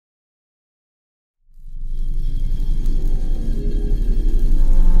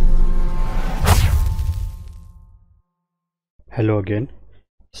Hello again.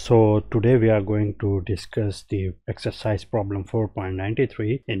 So today we are going to discuss the exercise problem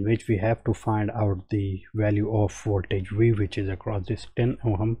 4.93, in which we have to find out the value of voltage V, which is across this 10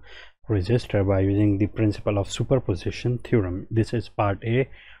 ohm resistor, by using the principle of superposition theorem. This is part A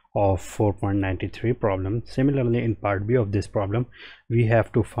of 4.93 problem. Similarly, in part B of this problem, we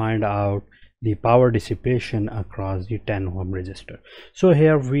have to find out the power dissipation across the 10 ohm resistor. So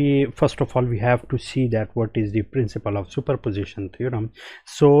here we first of all we have to see that what is the principle of superposition theorem.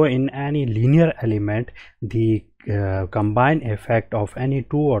 So in any linear element, the combined effect of any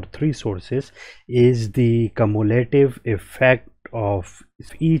two or three sources is the cumulative effect of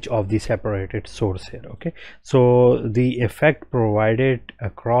each of the separated source here. Okay, so the effect provided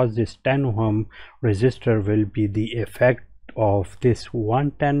across this 10 ohm resistor will be the effect of this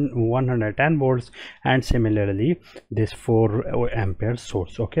 110 volts, and similarly this 4 ampere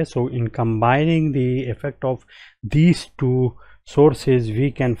source. Okay, so in combining the effect of these two sources,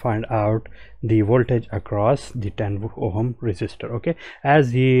 we can find out the voltage across the 10 ohm resistor. Okay,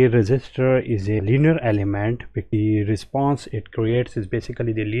 as the resistor is a linear element, the response it creates is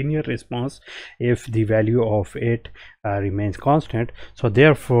basically the linear response if the value of it remains constant. So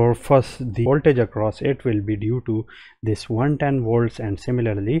therefore first the voltage across it will be due to this 110 volts, and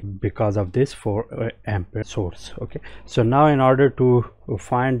similarly because of this 4 ampere source. Okay, so now in order to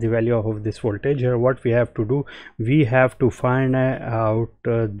find the value of this voltage here, what we have to do, we have to find out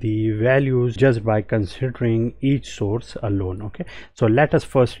the values just by considering each source alone. Okay, so let us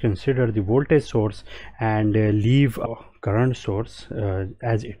first consider the voltage source and leave current source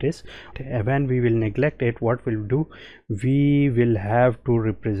as it is. When we will neglect it, what we'll do, we will have to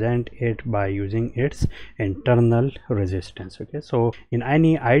represent it by using its internal resistance. Okay, so in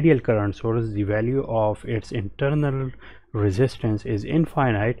any ideal current source, the value of its internal resistance is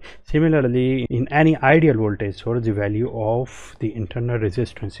infinite. Similarly, in any ideal voltage source, the value of the internal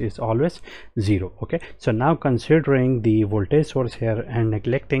resistance is always 0. Okay, so now considering the voltage source here and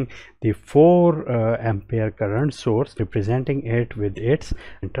neglecting the 4 ampere current source, representing it with its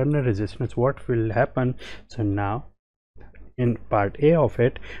internal resistance, what will happen? So now in part A of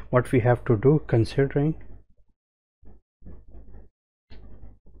it, what we have to do, considering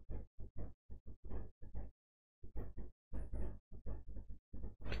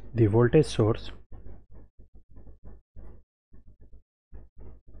the voltage source.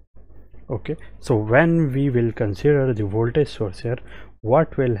 Okay, so when we will consider the voltage source here,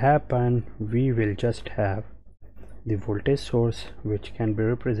 what will happen, we will just have the voltage source which can be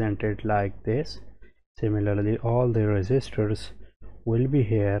represented like this. Similarly, all the resistors will be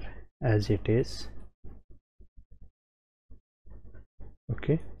here as it is.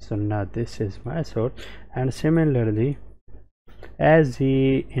 Okay, so now this is my source, and similarly, as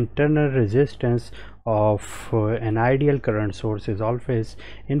the internal resistance of an ideal current source is always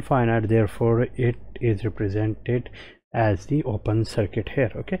infinite, therefore it is represented as the open circuit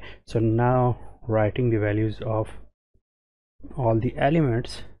here. Okay, so now writing the values of all the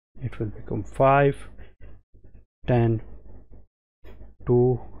elements, it will become 5, 10,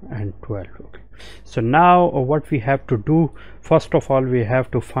 2 and 12. Okay, so now what we have to do, first of all we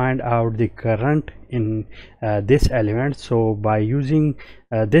have to find out the current in this element. So by using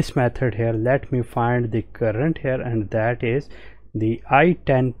this method here, let me find the current here, and that is the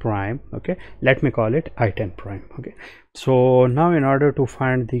I10 prime. Okay, let me call it I10 prime. Okay, so now in order to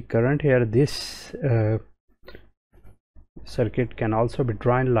find the current here, this circuit can also be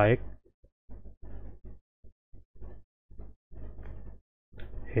drawn like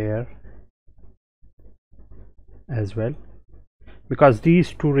here as well, because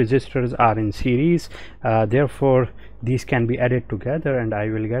these two resistors are in series. Therefore these can be added together, and I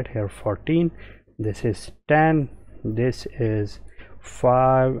will get here 14, this is 10, this is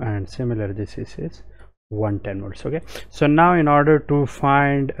 5, and similar this is 110 volts. Okay, so now in order to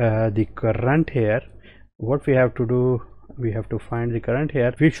find the current here, what we have to do, we have to find the current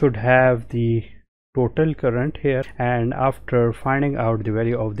here. We should have the total current here, and after finding out the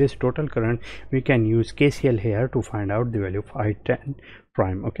value of this total current, we can use KCL here to find out the value of I10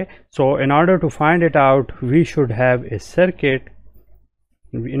 prime. Okay, so in order to find it out, we should have a circuit.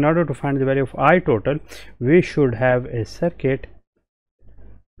 In order to find the value of I total, we should have a circuit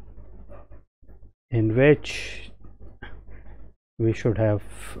in which we should have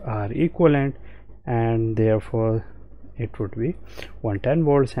R equivalent, and therefore it would be 110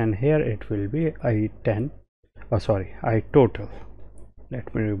 volts, and here it will be I10, I total.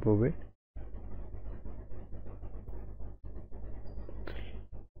 Let me remove it.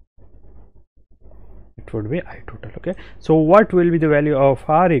 It it would be I total. Okay, so what will be the value of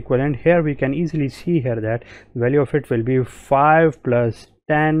R equivalent? Here we can easily see here that the value of it will be 5 plus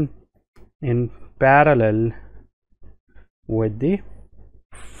 10 in parallel with the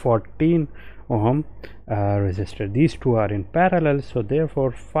 14 ohm resistor. These two are in parallel, so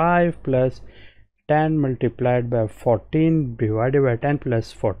therefore 5 plus 10 multiplied by 14 divided by 10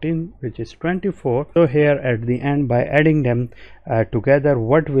 plus 14, which is 24. So here at the end, by adding them together,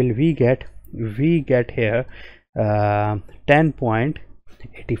 what will we get? We get here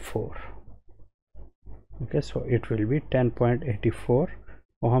 10.84. okay, so it will be 10.84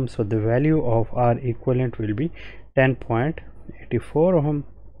 ohm. So the value of R equivalent will be 10.84 ohm.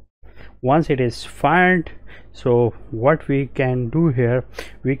 Once it is found, so what we can do here,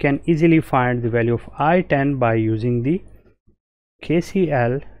 we can easily find the value of I10 by using the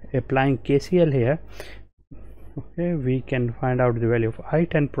KCL, applying KCL here. Okay, we can find out the value of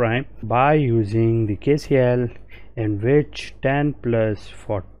I10 prime by using the KCL, in which 10 plus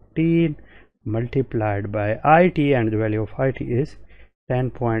 14 multiplied by IT, and the value of IT is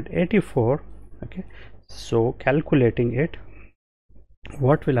 10.84. okay, so calculating it,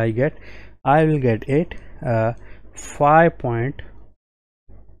 what will I get? I will get it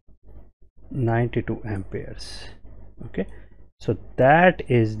 5.92 amperes. okay, so that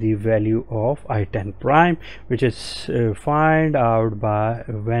is the value of I10 prime, which is find out by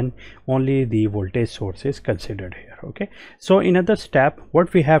when only the voltage source is considered here. okay, so another step,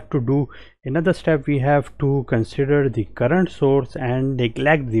 what we have to do, another step, we have to consider the current source and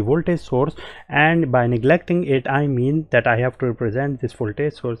neglect the voltage source. And by neglecting it, I mean that I have to represent this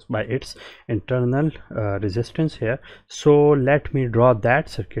voltage source by its internal resistance here. So let me draw that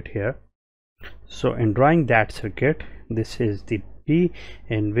circuit here. So in drawing that circuit, this is the P,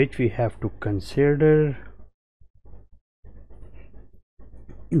 in which we have to consider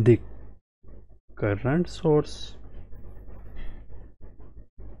the current source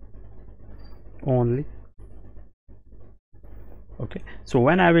only. okay, so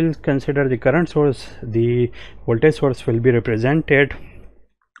when I will consider the current source, the voltage source will be represented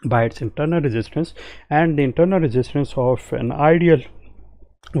by its internal resistance, and the internal resistance of an ideal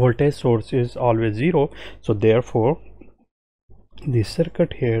voltage source is always 0. So therefore the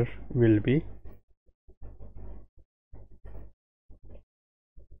circuit here will be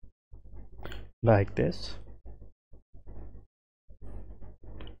like this.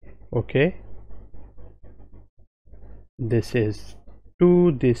 okay, this is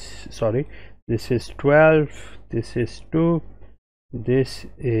 2, this is 12, this is 2, this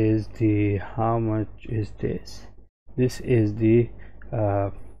is the, how much is this? This is the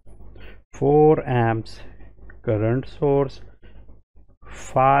 4 amps current source,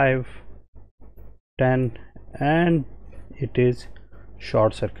 5, 10, and it is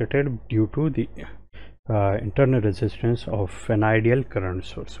short circuited due to the internal resistance of an ideal current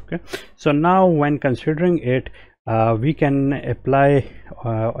source. okay, so now when considering it, we can apply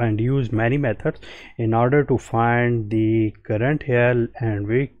and use many methods in order to find the current here, and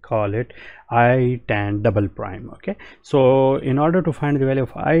we call it I10 double prime. okay, so in order to find the value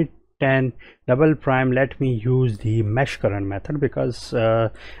of I10 double prime, let me use the mesh current method, because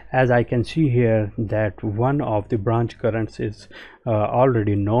as I can see here that one of the branch currents is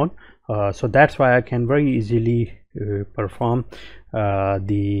already known. So that's why I can very easily perform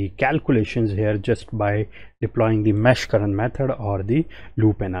the calculations here just by deploying the mesh current method or the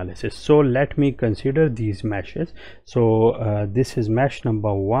loop analysis. So let me consider these meshes. So this is mesh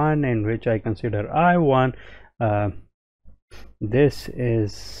number 1, in which I consider I1, this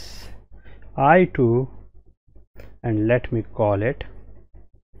is I2, and let me call it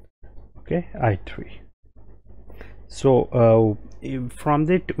I3. So from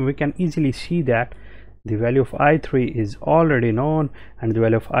that we can easily see that the value of I3 is already known, and the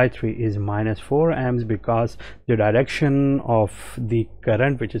value of I3 is -4 amps, because the direction of the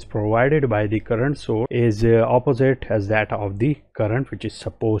current which is provided by the current source is opposite as that of the current which is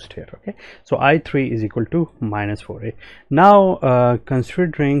supposed here. okay, so I3 is equal to -4a. Now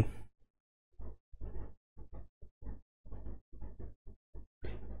considering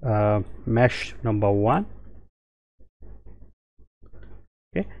mesh number 1.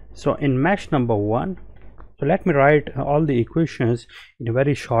 okay, so in mesh number 1, so let me write all the equations in a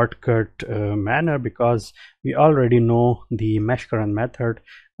very shortcut manner, because we already know the mesh current method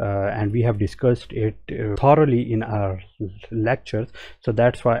and we have discussed it thoroughly in our lectures. So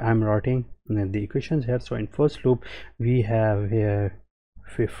that's why I'm writing the equations here. So in first loop we have here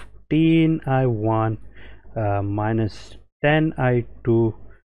 15I1 minus 10I2,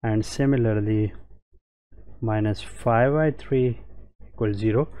 and similarly minus 5I3 equals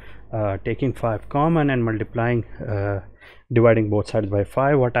 0. Taking 5 common and multiplying, dividing both sides by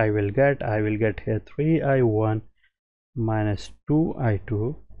 5, what I will get here 3i1 minus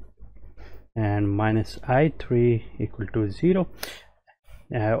 2i2 and minus i3 equal to 0.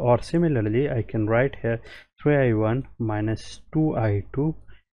 Or similarly I can write here 3i1 minus 2i2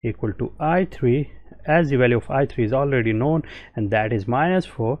 equal to i3, as the value of i3 is already known and that is minus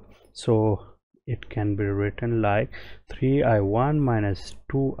 4, so it can be written like 3i1 minus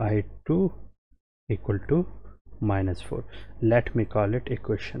 2i2 equal to minus 4. Let me call it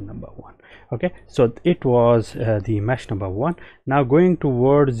equation number 1. Okay, so it was the mesh number 1. Now going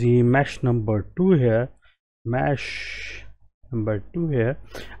towards the mesh number 2 here,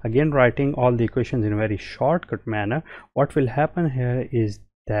 again writing all the equations in a very shortcut manner. What will happen here is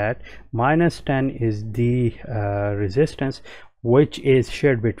that minus 10 is the resistance which is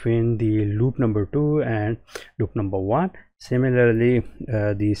shared between the loop number 2 and loop number 1. Similarly,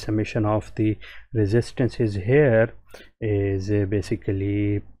 the summation of the resistances here is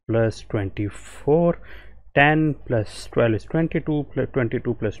basically plus 24, 10 plus 12 is 22, plus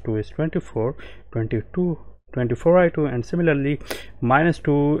 22 plus 2 is 24, 24i2, and similarly minus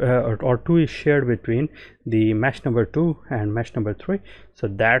 2 or 2 is shared between the mesh number 2 and mesh number 3, so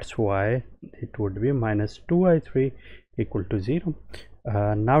that's why it would be minus 2i3 equal to 0.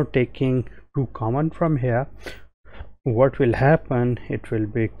 Now taking 2 common from here, what will happen, it will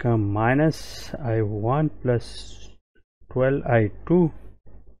become minus i1 plus 12i2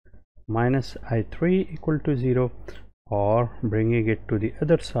 minus i3 equal to 0, or bringing it to the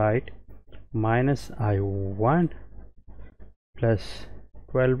other side, minus i1 plus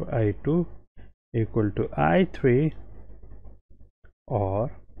 12i2 equal to i3, or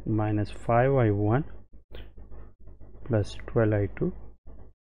minus 5i1 plus 12i2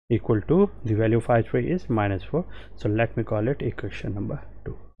 equal to the value of i3 is minus 4. So let me call it equation number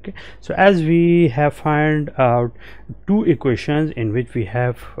 2. Okay, so as we have found out 2 equations in which we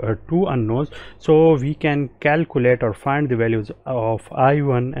have 2 unknowns, so we can calculate or find the values of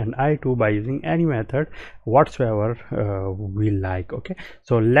i1 and i2 by using any method whatsoever we like. Okay,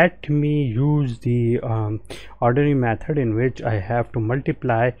 so let me use the ordinary method in which I have to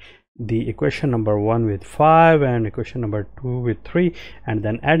multiply the equation number 1 with 5 and equation number 2 with 3 and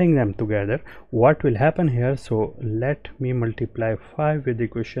then adding them together. What will happen here, so let me multiply 5 with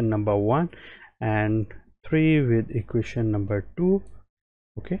equation number 1 and 3 with equation number 2.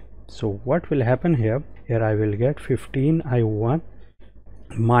 Okay, so what will happen here, I will get 15i1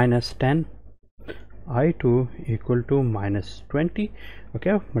 minus 10i2 equal to minus 20.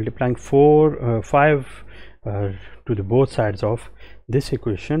 Okay, multiplying 5 to the both sides of this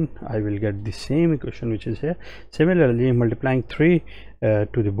equation, I will get the same equation which is here. Similarly, multiplying 3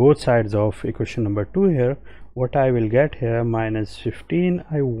 to the both sides of equation number 2 here, what I will get here, minus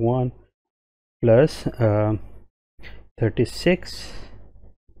 15i1 plus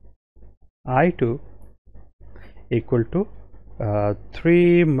 36i2 equal to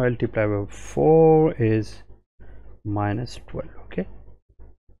 3 multiplied by 4 is minus 12.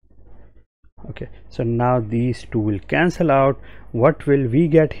 Okay, so now these two will cancel out. What will we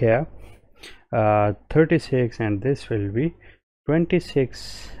get here, 36, and this will be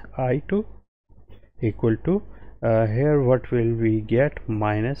 26i2 equal to here what will we get,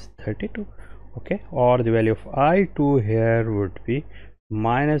 minus 32. Okay, or the value of i2 here would be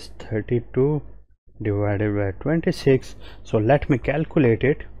minus 32 divided by 26. So let me calculate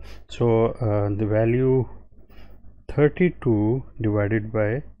it. So the value 32 divided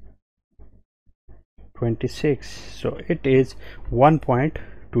by 26, so it is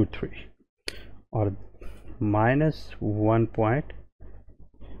 1.23 or minus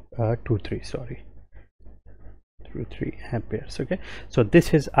 1.23, sorry, 3 amperes. Okay, so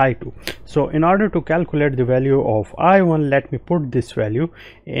this is i2. So in order to calculate the value of i1, let me put this value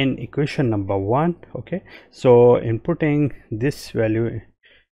in equation number 1. Okay, so in putting this value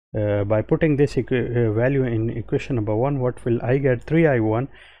by putting this value in equation number 1, what will I get, 3i1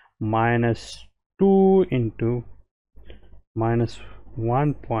 minus 2 into minus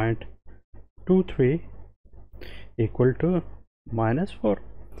 1.23 equal to minus 4.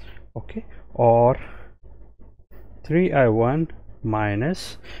 Okay, or 3i1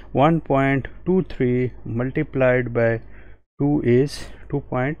 minus 1.23 multiplied by 2 is 2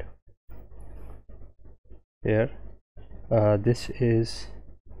 point here, this is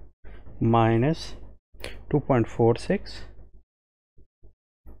minus 2.46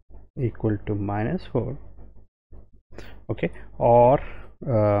 equal to minus 4. Okay, or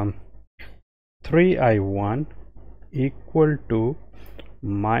 3i1 equal to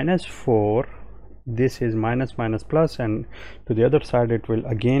minus 4 this is minus minus plus, and to the other side it will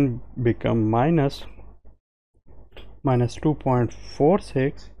again become minus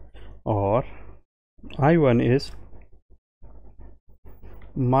 2.46, or I1 is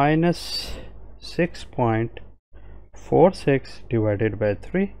minus 6.46 divided by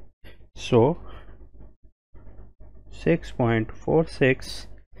 3. So 6.46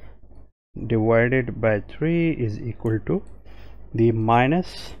 divided by 3 is equal to the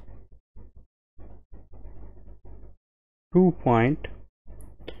minus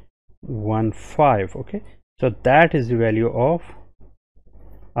 2.15. okay, so that is the value of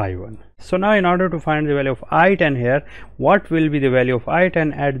I1. So now in order to find the value of I10 here, what will be the value of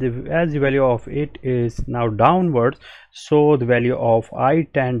I10 as the value of it is now downwards, so the value of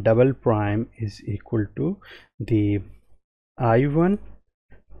I10 double prime is equal to the I1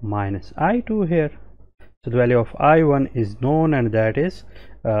 minus I2 here. So the value of I1 is known, and that is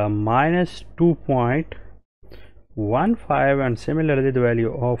minus 2.15, and similarly the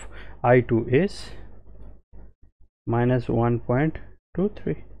value of I2 is minus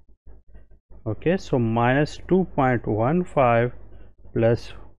 1.23. okay, so minus 2.15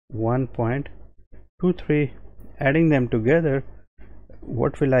 plus 1.23, adding them together,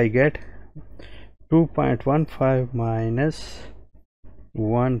 what will I get? 2.15 minus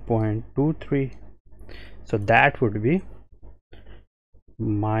 1.23, so that would be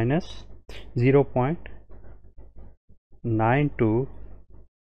minus 0.92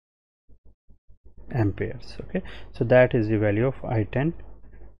 amperes. okay, so that is the value of I10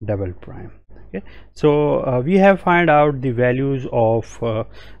 double prime. okay, so we have found out the values of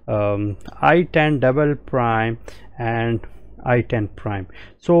I10 double prime and I10 prime.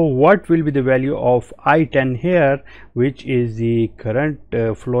 So what will be the value of I10 here, which is the current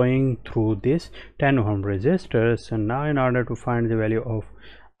flowing through this 10 ohm resistor? So now in order to find the value of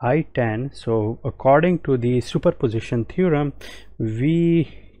I10, so according to the superposition theorem,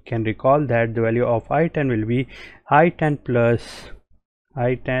 we can recall that the value of I10 will be I10 plus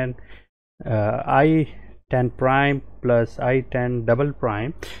I10 prime plus I10 double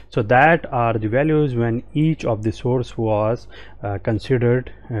prime. So that are the values when each of the source was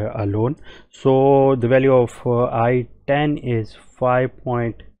considered alone. So the value of I10 is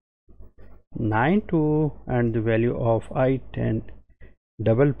 5.92, and the value of I10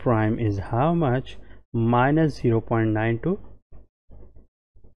 double prime is how much? Minus 0.92.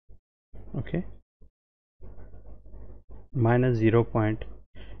 okay, minus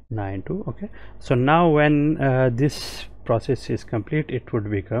 0.92. okay, so now when this process is complete, it would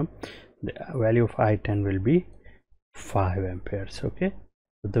become, the value of I10 will be 5 amperes. okay,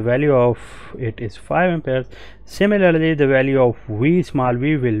 the value of it is 5 amperes. Similarly, the value of V small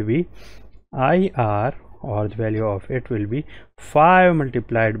v will be IR, or the value of it will be 5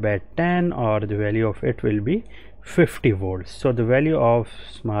 multiplied by 10, or the value of it will be 50 volts. So the value of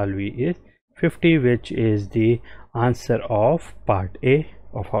small v is 50, which is the answer of part A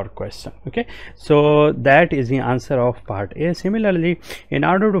of our question. okay, so that is the answer of part A. Similarly, in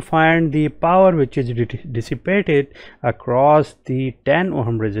order to find the power which is dissipated across the 10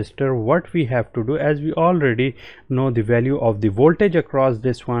 ohm resistor, what we have to do, as we already know the value of the voltage across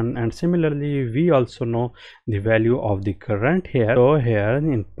this one, and similarly we also know the value of the current here. So here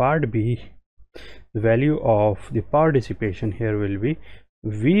in part B, the value of the power dissipation here will be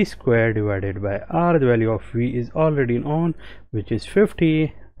V square divided by R. The value of V is already known, which is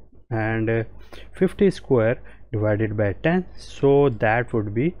 50, and 50 square divided by 10, so that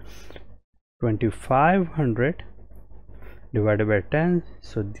would be 2500 divided by 10.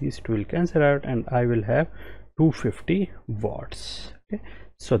 So these two will cancel out, and I will have 250 watts. okay,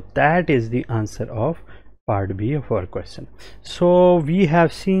 so that is the answer of part B of our question. So we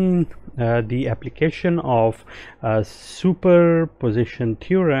have seen the application of superposition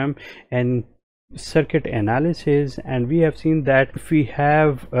theorem and circuit analysis, and we have seen that if we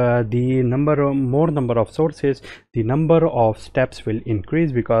have the more number of sources, the number of steps will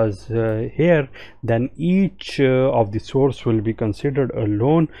increase, because here then each of the source will be considered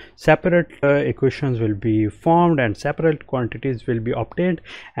alone, separate equations will be formed, and separate quantities will be obtained,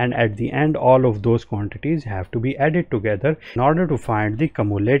 and at the end all of those quantities have to be added together in order to find the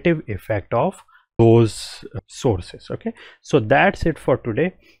cumulative effect of those sources. okay, so that's it for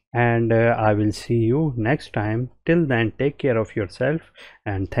today, and I will see you next time. Till then, take care of yourself,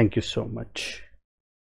 and thank you so much.